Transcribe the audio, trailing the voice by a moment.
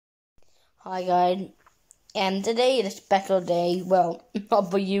Hi guys, and today is a special day. Well,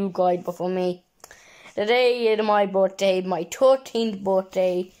 not for you guys, but for me. Today is my birthday, my 13th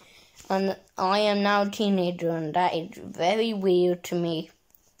birthday, and I am now a teenager, and that is very weird to me.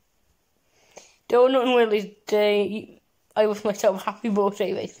 Don't really say I wish myself happy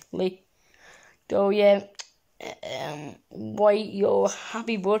birthday, basically. So yeah, write your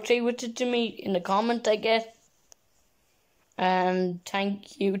happy birthday wishes to me in the comments, I guess. And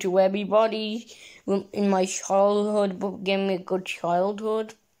thank you to everybody in my childhood for giving me a good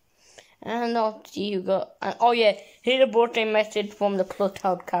childhood. And I'll see you guys. Oh yeah, here's a birthday message from the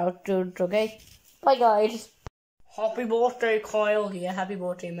Clubhouse characters, okay? Bye guys. Happy birthday, Kyle. Yeah, happy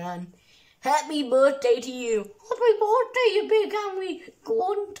birthday, man. Happy birthday to you. Happy birthday, you big angry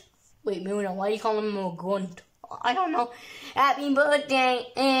grunt. Wait, Muna, why are you calling him a grunt? I don't know. Happy birthday,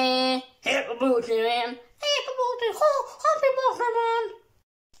 happy birthday, man. Happy birthday, happy birthday, man.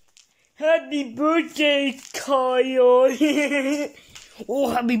 Happy birthday, Kyle. Oh,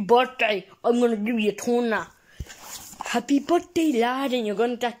 happy birthday. I'm gonna give you a turn now. Happy birthday, lad, and you're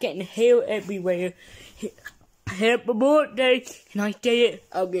gonna start getting hair everywhere. Happy birthday. Can I say it?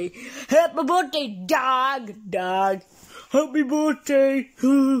 Okay. Happy birthday, dog. Happy birthday.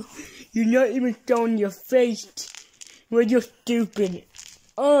 You're not even showing your face. Well, you're stupid.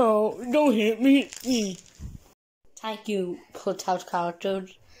 Oh, don't hit me. Thank you, Clubhouse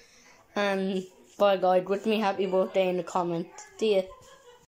characters. And bye guys, wish me happy birthday in the comments. See ya.